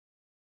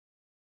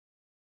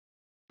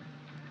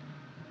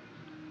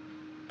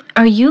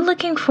Are you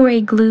looking for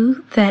a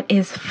glue that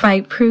is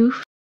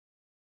fight-proof?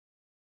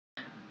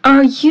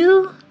 Are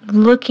you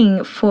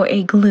looking for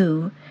a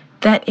glue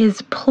that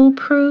is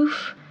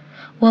pull-proof?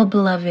 Well,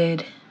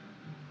 beloved,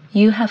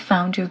 you have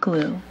found your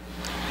glue.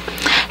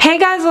 Hey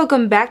guys,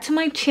 welcome back to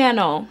my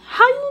channel.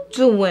 How you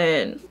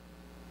doing?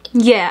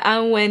 Yeah,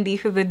 I'm Wendy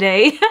for the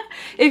day.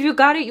 If you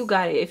got it, you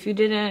got it. If you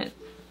didn't...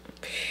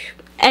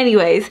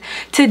 Anyways,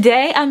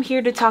 today I'm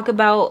here to talk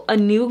about a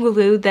new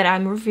glue that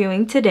I'm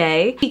reviewing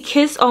today. The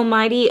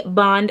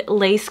KissAllMightyBond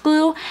lace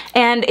glue,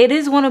 and it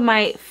is one of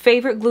my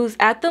favorite glues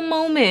at the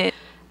moment.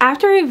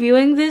 After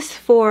reviewing this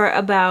for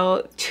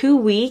about 2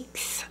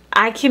 weeks,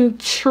 I can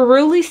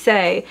truly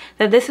say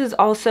that this is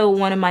also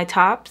one of my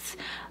tops,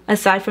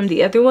 aside from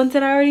the other ones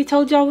that I already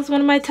told y'all was one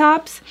of my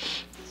tops.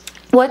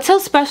 What's so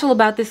special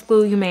about this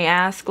glue, you may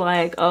ask?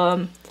 Like,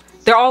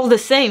 they're all the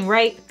same,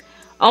 right?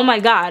 Oh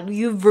my god,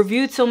 you've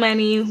reviewed so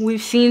many,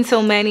 we've seen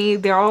so many,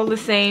 they're all the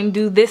same,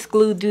 do this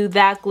glue, do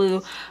that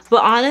glue.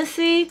 But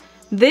honestly,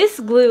 this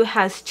glue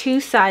has two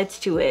sides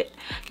to it.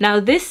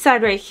 Now this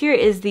side right here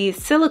is the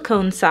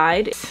silicone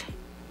side.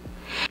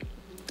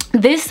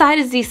 This side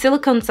is the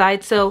silicone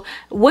side, so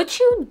what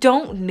you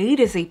don't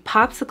need is a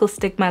popsicle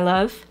stick, my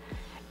love.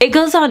 It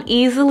goes on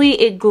easily,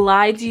 it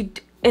glides,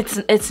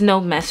 it's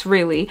no mess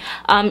really.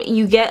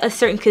 You get a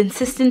certain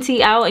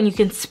consistency out and you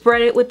can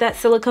spread it with that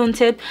silicone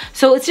tip,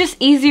 so it's just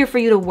easier for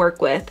you to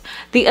work with.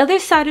 The other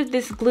side of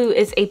this glue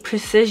is a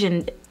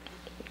precision.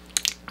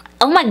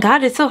 Oh my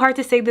god, it's so hard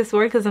to say this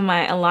word because of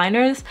my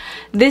aligners.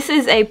 This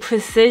is a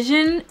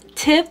precision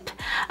tip.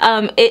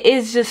 It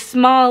is just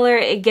smaller.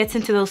 It gets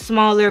into those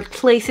smaller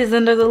places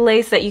under the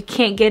lace that you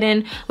can't get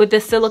in with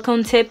the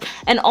silicone tip.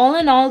 And all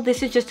in all,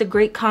 this is just a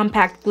great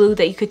compact glue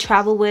that you could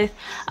travel with.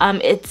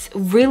 It's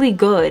really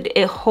good.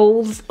 It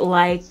holds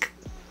like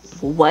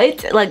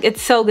what? Like,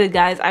 it's so good,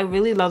 guys. I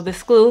really love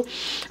this glue.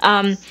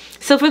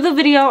 So for the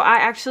video, I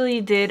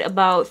actually did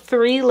about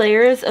 3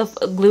 layers of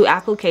glue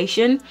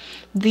application.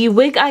 The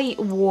wig I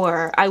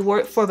wore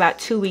it for about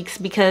 2 weeks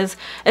because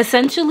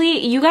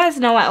essentially, you guys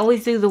know I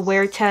always do the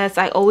wear test.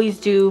 I always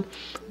do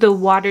the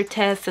water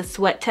test, the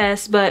sweat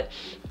test, but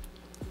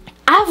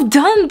I've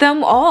done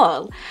them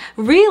all.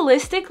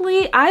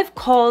 Realistically, I've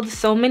called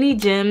so many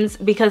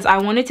gyms because I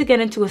wanted to get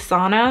into a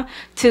sauna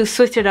to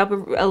switch it up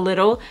a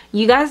little.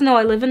 You guys know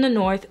I live in the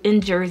north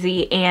in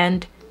Jersey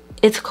and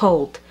it's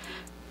cold.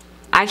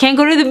 I can't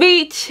go to the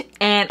beach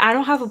and I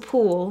don't have a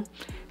pool.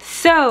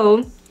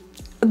 So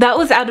that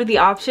was out of the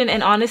option,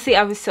 and honestly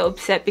I was so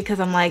upset because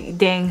I'm like,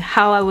 dang,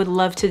 how I would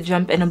love to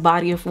jump in a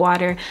body of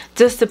water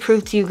just to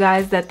prove to you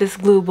guys that this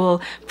glue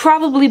will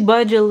probably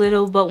budge a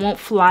little but won't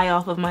fly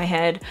off of my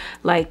head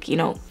like, you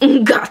know,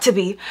 got to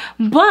be.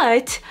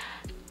 But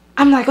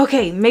I'm like,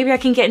 okay, maybe I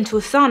can get into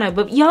a sauna.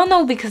 But y'all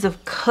know because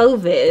of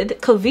COVID,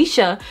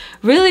 Kovisha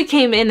really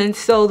came in and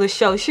stole the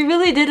show. She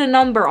really did a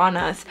number on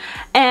us.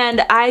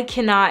 And I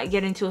cannot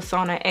get into a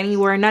sauna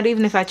anywhere, not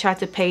even if I tried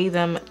to pay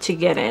them to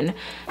get in.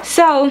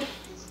 So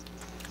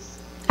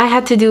I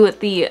had to do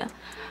it the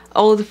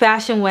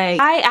old-fashioned way.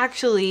 I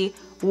actually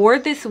wore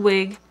this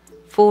wig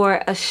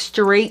for a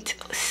straight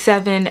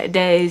 7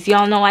 days.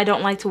 Y'all know I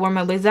don't like to wear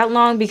my wigs that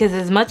long because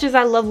as much as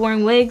I love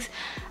wearing wigs,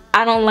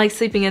 I don't like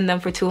sleeping in them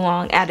for too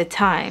long at a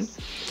time.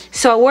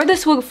 So I wore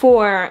this wig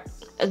for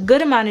a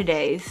good amount of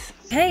days.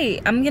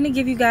 Hey, I'm gonna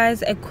give you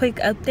guys a quick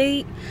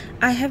update.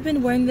 I have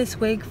been wearing this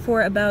wig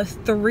for about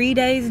 3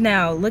 days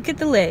now. Look at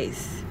the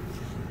lace.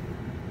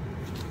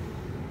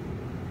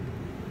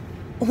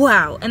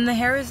 Wow, and the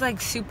hair is like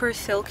super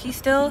silky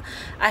still.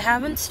 I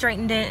haven't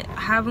straightened it,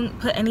 I haven't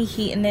put any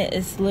heat in it.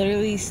 It's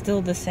literally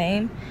still the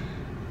same.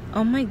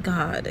 Oh my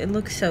god, it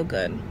looks so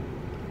good.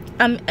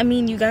 I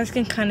mean, you guys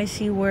can kind of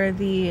see where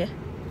the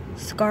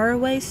scar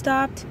away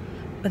stopped,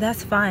 but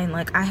that's fine.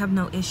 Like, I have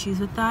no issues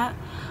with that.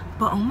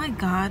 But oh my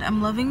god,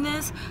 I'm loving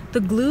this.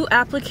 The glue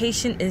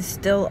application is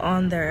still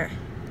on there.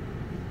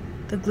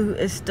 The glue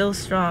is still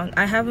strong.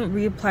 I haven't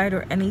reapplied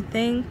or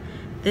anything.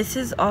 This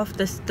is off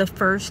the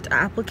first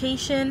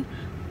application.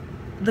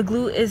 The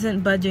glue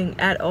isn't budging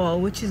at all,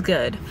 which is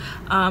good.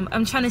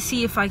 I'm trying to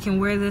see if I can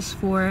wear this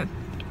for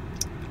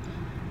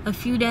a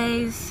few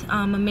days.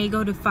 I may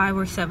go to 5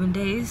 or 7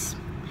 days.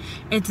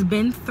 It's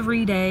been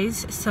 3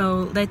 days,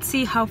 so let's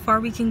see how far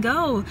we can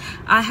go.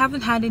 I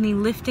haven't had any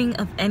lifting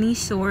of any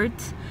sort.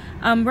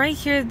 Right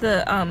here,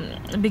 the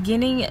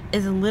beginning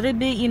is a little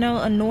bit, you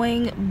know,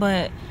 annoying,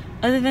 but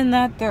other than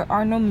that, there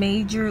are no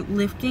major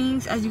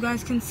liftings, as you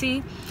guys can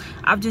see.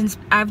 I've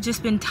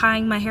just been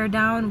tying my hair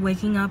down,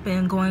 waking up,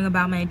 and going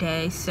about my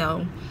day.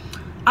 So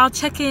I'll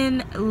check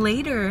in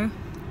later.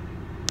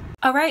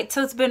 Alright,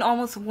 so it's been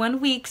almost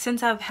 1 week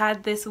since I've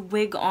had this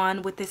wig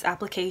on with this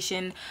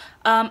application.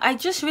 I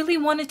just really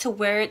wanted to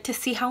wear it to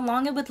see how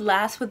long it would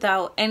last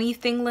without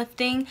anything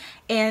lifting,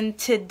 and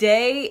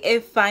today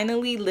it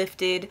finally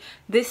lifted.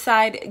 This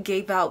side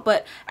gave out,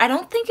 but I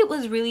don't think it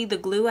was really the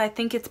glue. I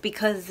think it's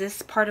because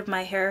this part of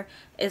my hair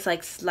is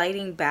like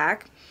sliding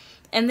back,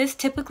 and this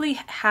typically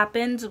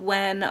happens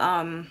when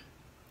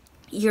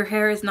your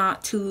hair is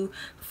not too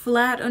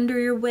flat under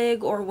your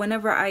wig, or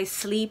whenever I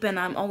sleep and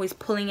I'm always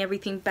pulling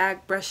everything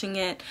back, brushing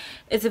it,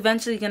 it's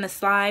eventually gonna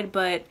slide.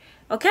 But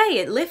okay,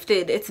 it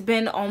lifted. It's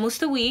been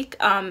almost a week.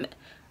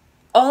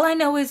 All I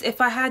know is if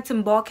I had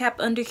some ball cap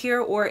under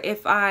here, or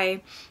if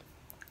I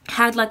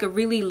had like a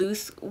really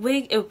loose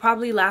wig, it would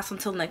probably last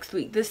until next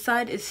week. This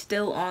side is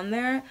still on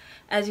there,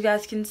 as you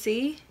guys can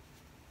see.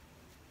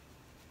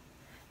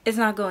 It's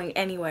not going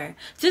anywhere.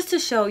 Just to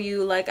show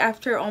you, like,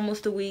 after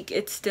almost a week,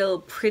 it's still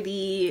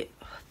pretty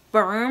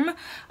firm.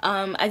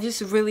 I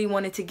just really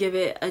wanted to give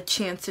it a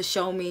chance to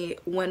show me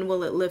when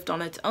will it lift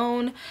on its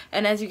own.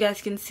 And as you guys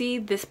can see,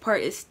 this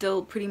part is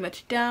still pretty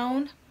much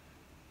down.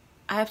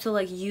 I have to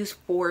like use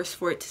force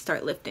for it to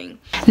start lifting.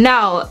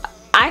 Now,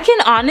 I can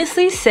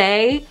honestly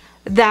say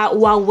that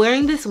while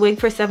wearing this wig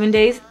for 7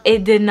 days,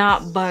 it did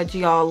not budge,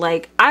 y'all.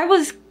 Like, I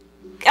was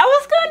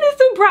kind of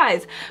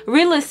surprised.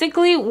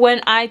 Realistically,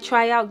 when I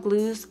try out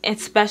glues,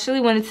 especially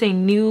when it's a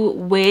new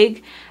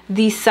wig,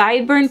 the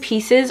sideburn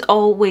pieces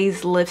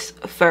always lifts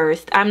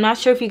first. I'm not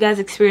sure if you guys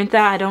experienced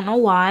that. I don't know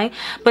why,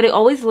 but it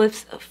always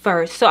lifts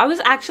first. So I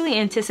was actually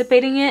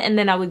anticipating it, and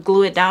then I would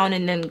glue it down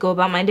and then go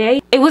about my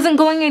day. It wasn't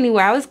going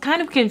anywhere. I was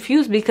kind of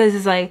confused because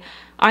it's like,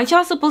 aren't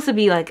y'all supposed to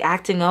be like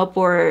acting up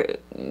or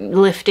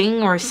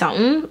lifting or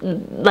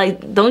something?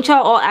 Like, don't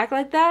y'all all act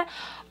like that?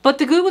 But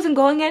the glue wasn't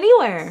going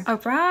anywhere.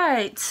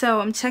 Alright,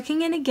 so I'm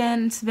checking in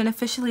again. It's been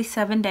officially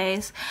 7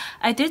 days.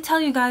 I did tell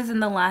you guys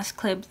in the last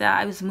clip that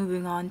I was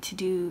moving on to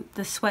do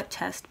the sweat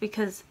test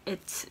because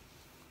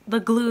the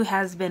glue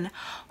has been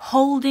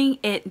holding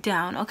it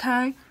down,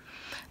 okay?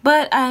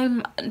 But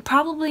I'm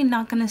probably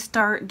not going to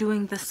start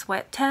doing the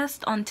sweat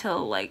test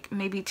until like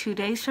maybe 2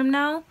 days from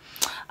now.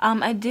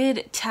 I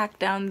did tack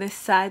down this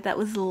side that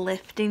was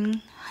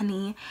lifting,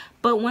 honey.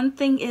 But one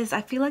thing is,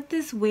 I feel like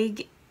the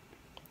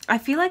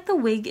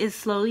wig is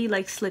slowly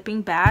like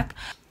slipping back.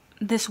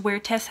 This wear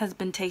test has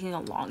been taking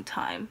a long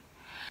time.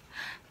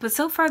 But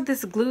so far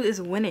this glue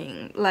is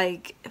winning.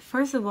 Like,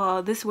 first of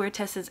all, this wear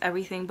test is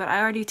everything, but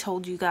I already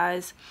told you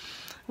guys,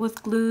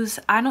 with glues,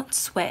 I don't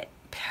sweat.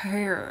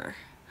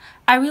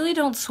 I really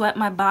don't sweat.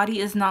 My body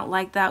is not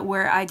like that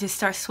where I just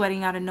start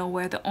sweating out of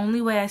nowhere. The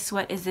only way I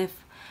sweat is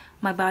if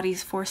my body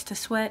is forced to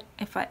sweat,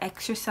 if I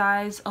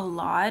exercise a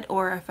lot,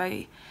 or if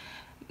I'm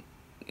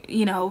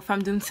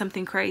doing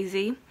something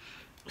crazy.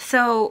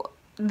 So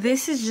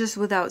this is just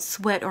without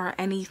sweat or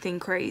anything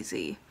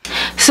crazy.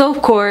 So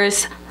of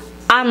course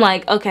I'm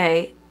like,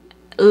 okay,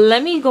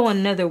 let me go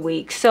another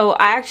week. So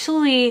I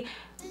actually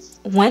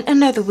went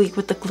another week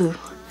with the glue.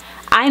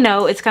 I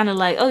know it's kind of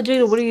like, oh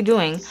Jada, what are you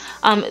doing?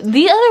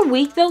 The other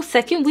week though,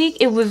 second week,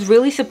 it was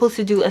really supposed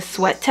to do a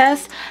sweat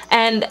test.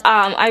 And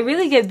I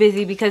really get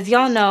busy because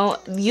y'all know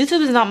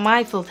YouTube is not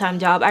my full-time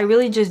job. I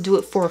really just do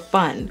it for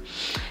fun.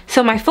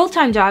 So my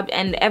full-time job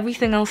and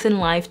everything else in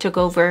life took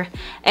over,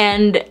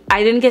 and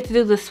I didn't get to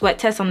do the sweat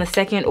test on the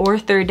second or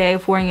third day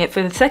of wearing it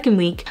for the second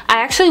week. I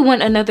actually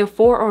went another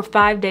 4 or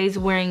 5 days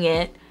wearing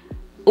it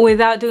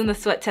without doing the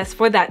sweat test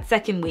for that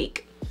second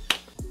week.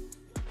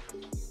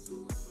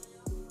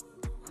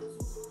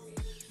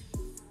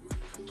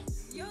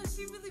 Yo,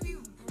 she really be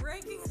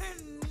breaking her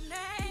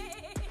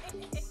neck.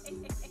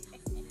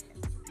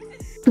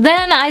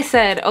 Then I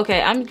said,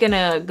 okay, I'm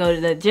gonna go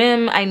to the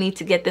gym. I need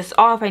to get this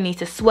off. I need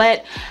to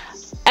sweat.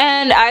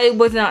 And I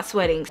was not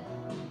sweating.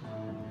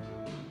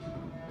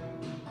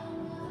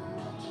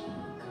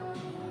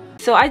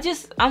 So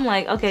I'm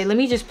like, okay, let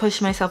me just push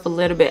myself a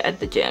little bit at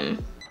the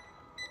gym.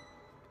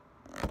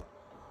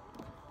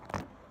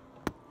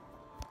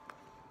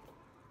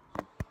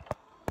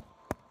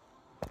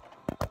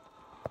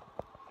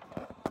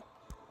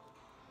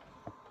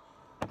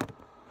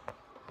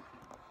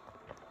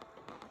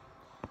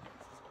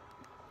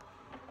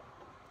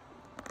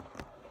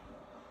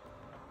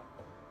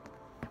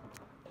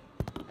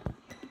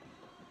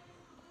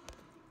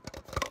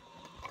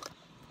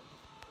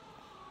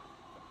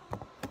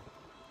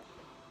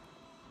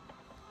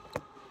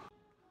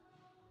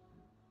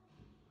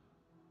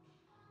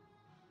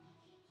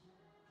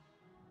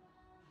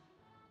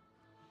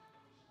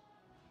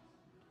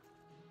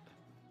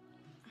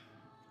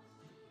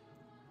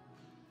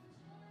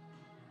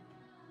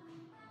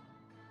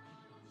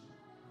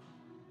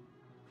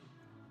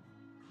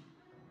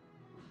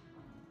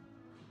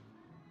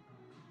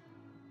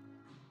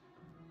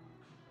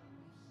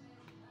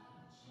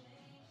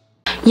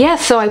 Yeah,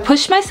 so I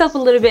pushed myself a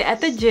little bit at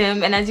the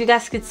gym, and as you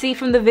guys could see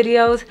from the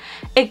videos,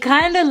 it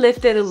kind of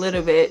lifted a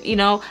little bit, you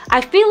know.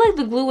 I feel like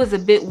the glue was a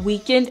bit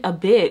weakened,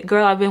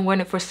 girl, I've been wearing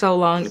it for so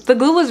long. The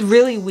glue was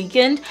really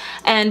weakened,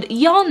 and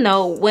y'all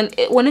know when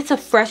it's a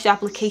fresh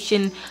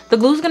application, the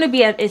glue's gonna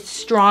be at its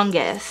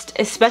strongest,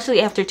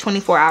 especially after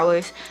 24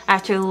 hours,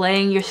 after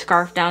laying your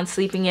scarf down,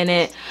 sleeping in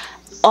it.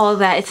 All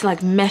that, it's like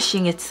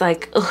meshing, it's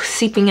like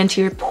seeping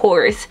into your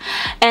pores,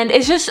 and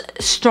it's just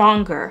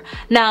stronger.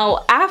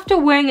 Now after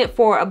wearing it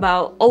for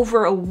about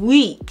over a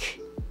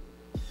week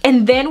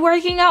and then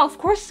working out, of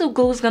course the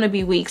glue is gonna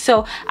be weak.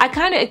 So I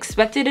kind of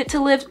expected it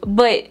to lift,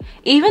 but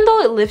even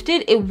though it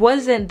lifted, it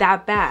wasn't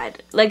that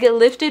bad. Like, it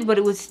lifted, but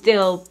it was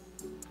still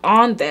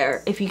on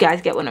there, if you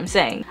guys get what I'm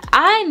saying.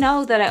 I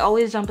know that I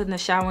always jump in the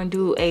shower and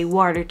do a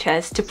water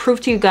test to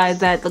prove to you guys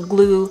that the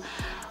glue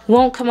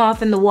won't come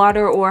off in the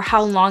water, or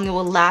how long it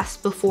will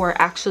last before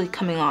actually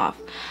coming off.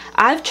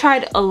 I've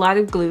tried a lot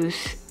of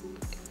glues.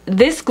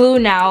 This glue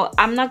now,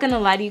 I'm not gonna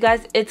lie to you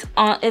guys,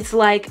 it's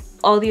like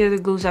all the other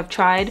glues I've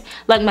tried,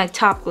 like my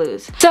top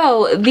glues.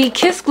 So the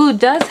Kiss glue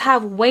does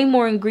have way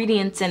more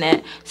ingredients in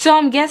it, so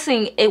I'm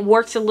guessing it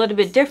works a little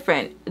bit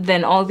different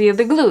than all the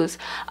other glues.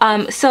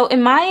 So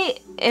in my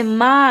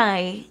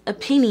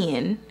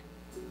opinion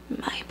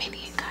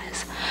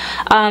guys,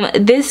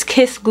 this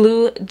Kiss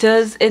glue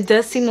does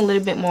seem a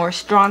little bit more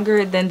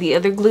stronger than the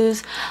other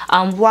glues.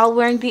 While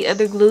wearing the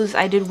other glues,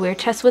 I did wear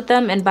tests with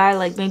them, and by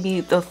like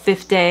maybe the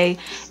 5th day,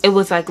 it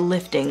was like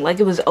lifting, like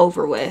it was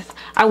over with.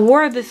 I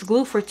wore this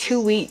glue for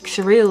 2 weeks,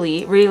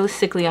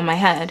 realistically on my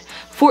head,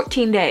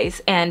 14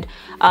 days, and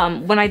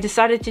when I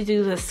decided to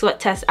do the sweat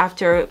test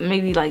after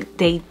maybe like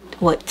day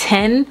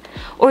 10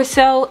 or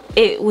so,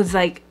 it was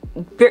like,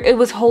 it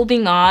was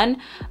holding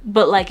on,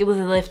 but like it was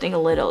lifting a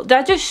little.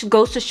 That just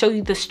goes to show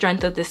you the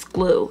strength of this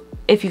glue,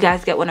 if you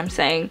guys get what I'm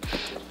saying.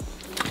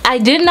 I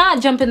did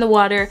not jump in the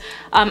water.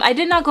 I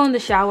did not go in the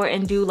shower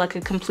and do like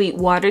a complete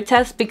water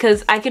test,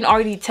 because I can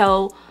already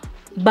tell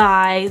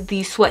by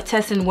the sweat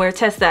test and wear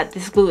test that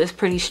this glue is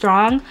pretty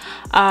strong.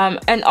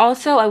 And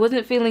also I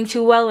wasn't feeling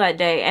too well that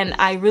day, and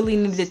I really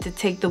needed to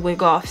take the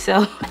wig off,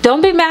 so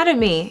don't be mad at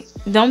me.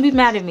 Don't be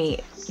mad at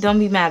me. Don't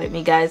be mad at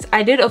me, guys.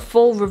 I did a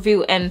full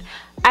review, and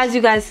as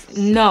you guys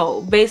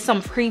know, based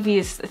on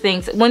previous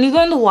things, when you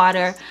go in the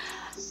water,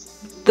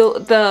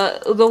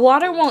 the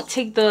water won't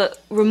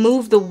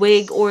remove the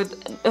wig or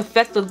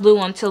affect the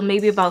glue until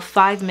maybe about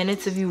 5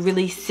 minutes of you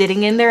really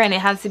sitting in there, and it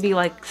has to be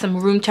like some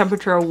room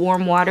temperature or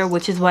warm water,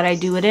 which is what I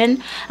do it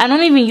in. I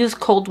don't even use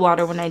cold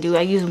water when I do.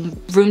 I use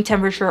room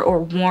temperature or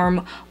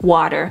warm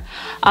water.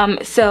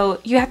 So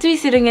you have to be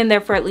sitting in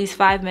there for at least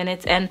 5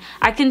 minutes, and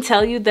I can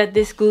tell you that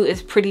this glue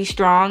is pretty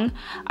strong.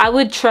 I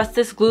would trust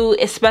this glue,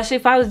 especially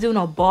if I was doing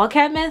a ball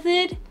cap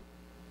method.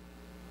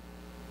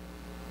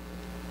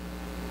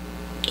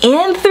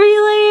 And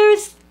 3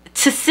 layers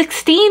to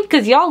 16,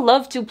 because y'all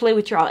love to play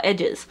with your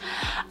edges.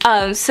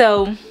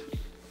 So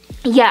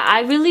yeah,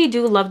 I really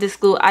do love this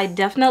glue. I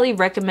definitely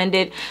recommend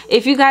it.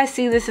 If you guys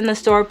see this in the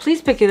store,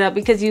 please pick it up,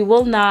 because you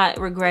will not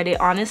regret it,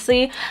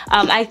 honestly.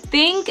 I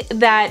think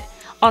that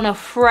on a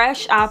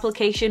fresh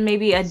application,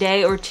 maybe a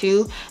day or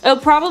 2, it'll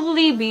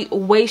probably be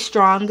way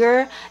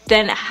stronger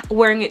than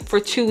wearing it for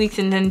 2 weeks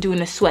and then doing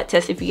a sweat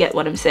test, if you get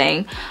what I'm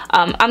saying.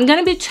 I'm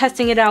gonna be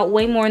testing it out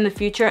way more in the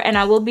future, and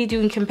I will be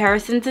doing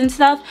comparisons and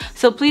stuff,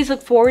 so please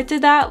look forward to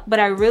that. But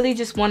I really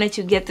just wanted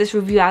to get this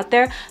review out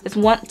there. It's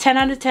 10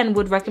 out of 10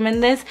 would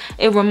recommend this.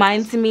 It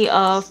reminds me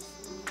of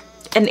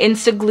an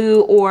Insta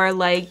glue, or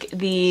like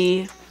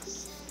the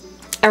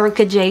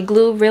Erica J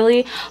glue,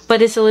 really, but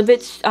it's a little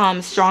bit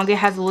stronger,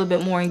 has a little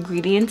bit more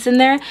ingredients in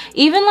there.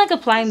 Even like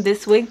applying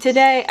this wig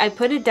today, I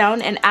put it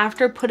down, and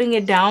after putting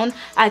it down,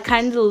 I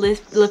kind of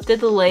lifted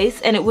the lace,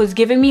 and it was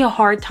giving me a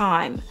hard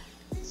time.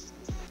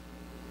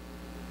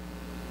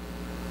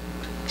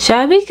 Should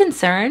I be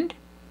concerned?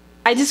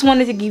 I just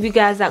wanted to give you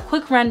guys that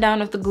quick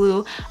rundown of the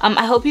glue.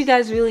 I hope you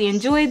guys really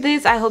enjoyed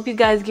this. I hope you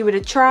guys give it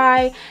a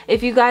try.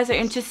 If you guys are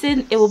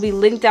interested, it will be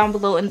linked down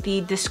below in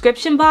the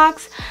description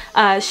box.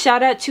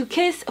 Shout out to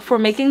Kiss for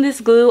making this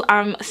glue.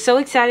 I'm so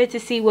excited to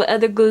see what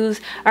other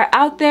glues are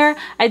out there.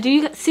 I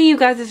do see you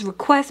guys'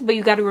 requests, but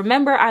you got to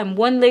remember, I'm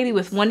one lady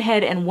with one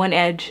head and one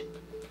edge.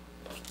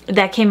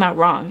 That came out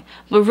wrong,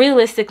 but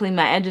realistically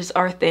my edges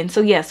are thin,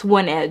 so yes,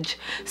 one edge.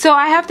 So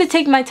I have to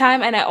take my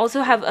time, and I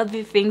also have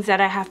other things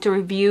that I have to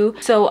review,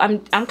 so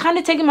I'm kind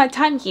of taking my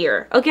time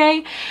here,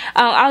 okay?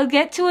 I'll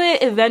get to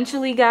it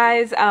eventually,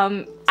 guys.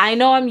 I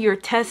know I'm your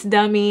test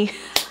dummy.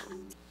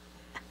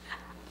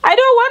 I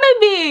don't want to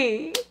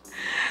be.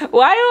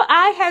 Why don't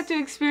I have to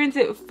experience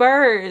it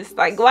first?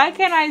 Like, why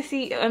can't I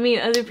see? I mean,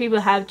 other people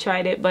have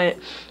tried it, but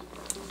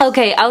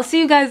okay, I'll see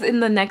you guys in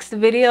the next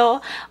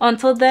video.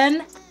 Until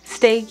then,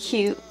 stay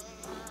cute.